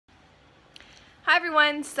Hi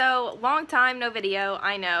everyone, so long time no video,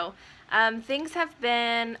 I know. Things have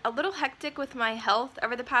been a little hectic with my health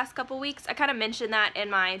over the past couple weeks. I kind of mentioned that in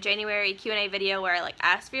my January Q&A video where I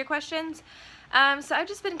asked for your questions. So I've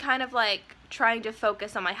just been kind of trying to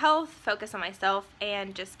focus on my health, focus on myself,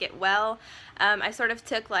 and just get well. I sort of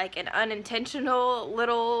took an unintentional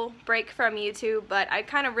little break from YouTube, but I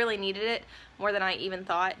kind of really needed it more than I even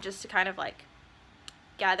thought, just to kind of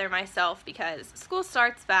gather myself, because school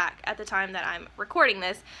starts back at the time that I'm recording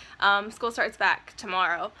this. School starts back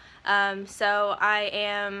tomorrow. So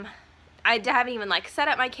I haven't even set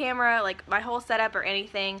up my camera, my whole setup or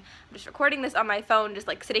anything. I'm just recording this on my phone, just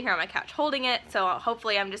sitting here on my couch holding it. So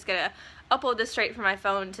hopefully I'm just gonna upload this straight from my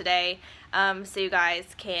phone today, so you guys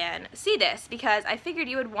can see this, because I figured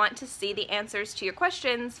you would want to see the answers to your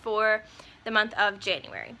questions for the month of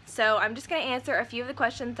January. So I'm just gonna answer a few of the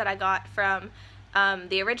questions that I got from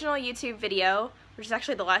the original YouTube video, which is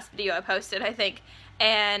actually the last video I posted, I think,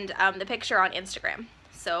 and the picture on Instagram.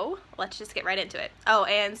 So let's just get right into it. Oh,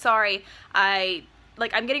 and sorry, I'm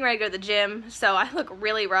getting ready to go to the gym, so I look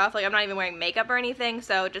really rough. I'm not even wearing makeup or anything,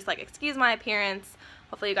 so just excuse my appearance.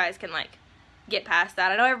 Hopefully you guys can get past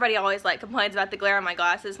that. I know everybody always complains about the glare on my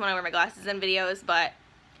glasses when I wear my glasses in videos, but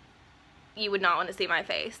you would not want to see my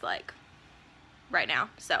face right now.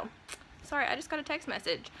 So sorry, I just got a text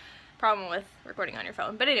message. Problem with recording on your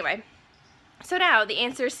phone. But anyway, so now the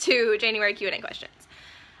answers to January Q&A questions.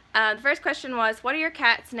 The first question was, what are your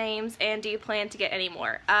cats' names and do you plan to get any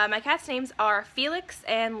more? My cats' names are Felix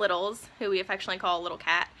and Littles, who we affectionately call Little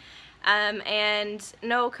Cat. And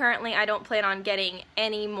no, currently I don't plan on getting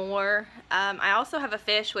any more. I also have a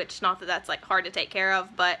fish, which not that that's hard to take care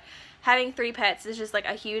of, but having 3 pets is just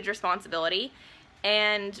a huge responsibility.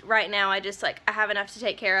 And right now I just I have enough to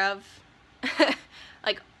take care of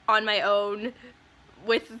on my own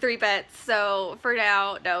with 3 pets. So for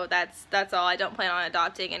now, no, that's all. I don't plan on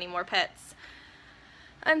adopting any more pets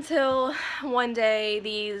until one day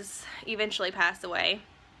these eventually pass away.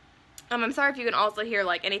 I'm sorry if you can also hear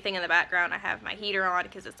anything in the background. I have my heater on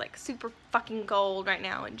because it's super fucking cold right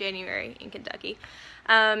now in January in Kentucky.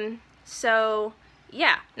 So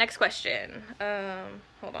yeah, next question.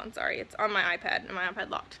 Hold on, sorry, it's on my iPad and my iPad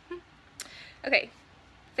locked. Okay,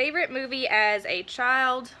 favorite movie as a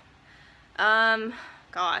child?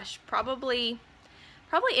 Gosh, probably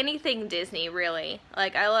anything Disney, really.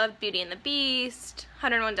 I love Beauty and the Beast,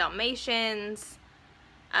 101 Dalmatians.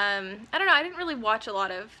 I don't know, I didn't really watch a lot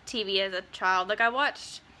of TV as a child. I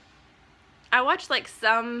watched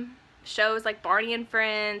some shows like Barney and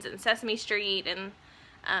Friends and Sesame Street and,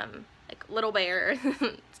 Little Bear,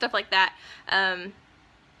 stuff like that.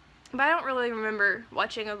 But I don't really remember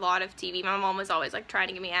watching a lot of TV. My mom was always trying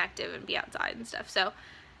to get me active and be outside and stuff. So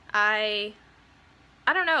I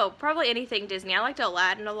don't know, probably anything Disney. I liked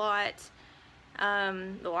Aladdin a lot.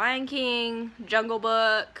 The Lion King, Jungle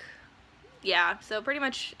Book. Yeah, so pretty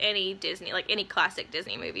much any Disney, any classic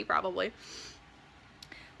Disney movie probably.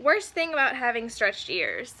 Worst thing about having stretched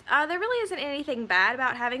ears? There really isn't anything bad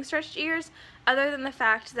about having stretched ears, other than the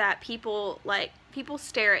fact that people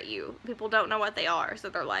stare at you. People don't know what they are, so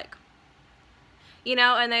they're you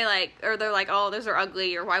know, and they or they're oh, those are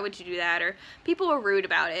ugly, or why would you do that, or people are rude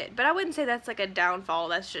about it. But I wouldn't say that's a downfall.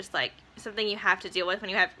 That's just something you have to deal with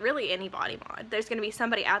when you have really any body mod. There's gonna be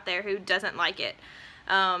somebody out there who doesn't like it.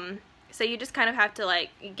 So you just kind of have to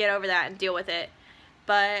get over that and deal with it.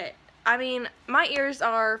 But I mean, my ears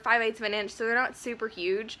are 5/8 of an inch, so they're not super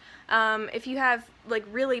huge. If you have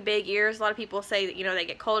really big ears, a lot of people say that, you know, they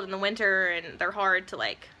get cold in the winter and they're hard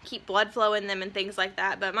to keep blood flow in them and things like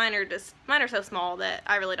that. But mine are so small that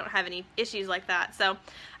I really don't have any issues like that. So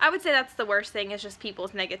I would say that's the worst thing, is just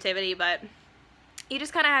people's negativity. But you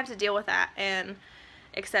just kind of have to deal with that and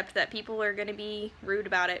accept that people are going to be rude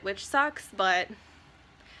about it, which sucks, but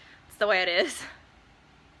it's the way it is.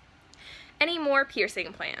 Any more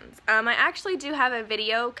piercing plans? I actually do have a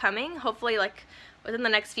video coming, hopefully within the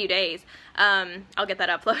next few days. I'll get that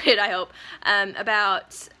uploaded, I hope,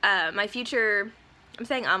 about my future, I'm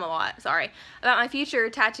saying a lot, sorry, about my future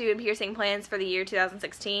tattoo and piercing plans for the year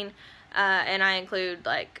 2016, and I include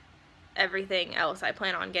everything else I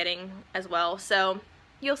plan on getting as well, so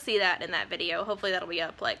you'll see that in that video. Hopefully that'll be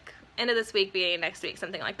up end of this week, beginning of next week,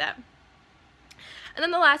 something like that. And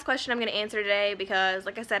then the last question I'm going to answer today, because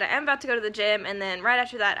like I said, I am about to go to the gym, and then right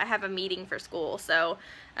after that I have a meeting for school. So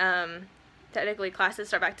technically classes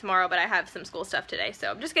start back tomorrow, but I have some school stuff today. So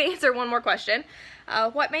I'm just going to answer one more question.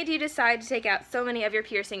 What made you decide to take out so many of your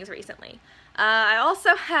piercings recently? I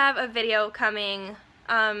also have a video coming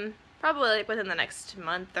probably within the next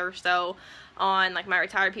month or so on my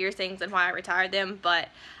retired piercings and why I retired them, but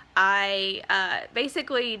I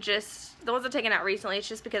basically just, the ones I've taken out recently, it's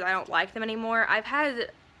just because I don't like them anymore. I've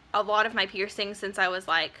had a lot of my piercings since I was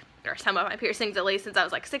like, or some of my piercings at least, since I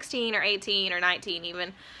was like 16 or 18 or 19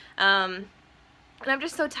 even. And I'm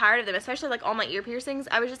just so tired of them, especially like all my ear piercings.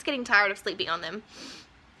 I was just getting tired of sleeping on them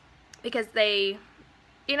because they,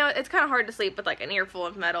 you know, it's kind of hard to sleep with like an ear full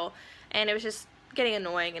of metal, and it was just getting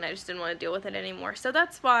annoying, and I just didn't want to deal with it anymore. So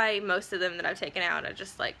that's why most of them that I've taken out are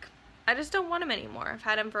just like, I just don't want them anymore. I've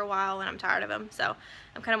had them for a while and I'm tired of them, so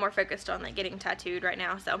I'm kind of more focused on like getting tattooed right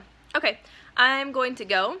now. So okay, I'm going to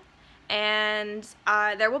go, and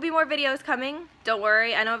there will be more videos coming, don't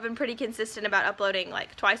worry. I know I've been pretty consistent about uploading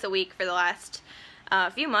like twice a week for the last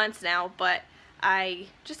few months now, but I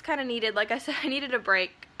just kind of needed, like I said, I needed a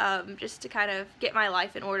break just to kind of get my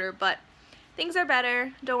life in order. But things are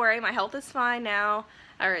better, don't worry, my health is fine now,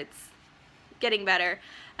 or it's getting better.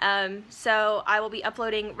 So I will be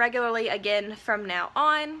uploading regularly again from now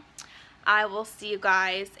on. I will see you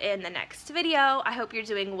guys in the next video. I hope you're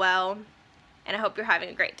doing well, and I hope you're having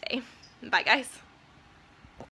a great day. Bye guys.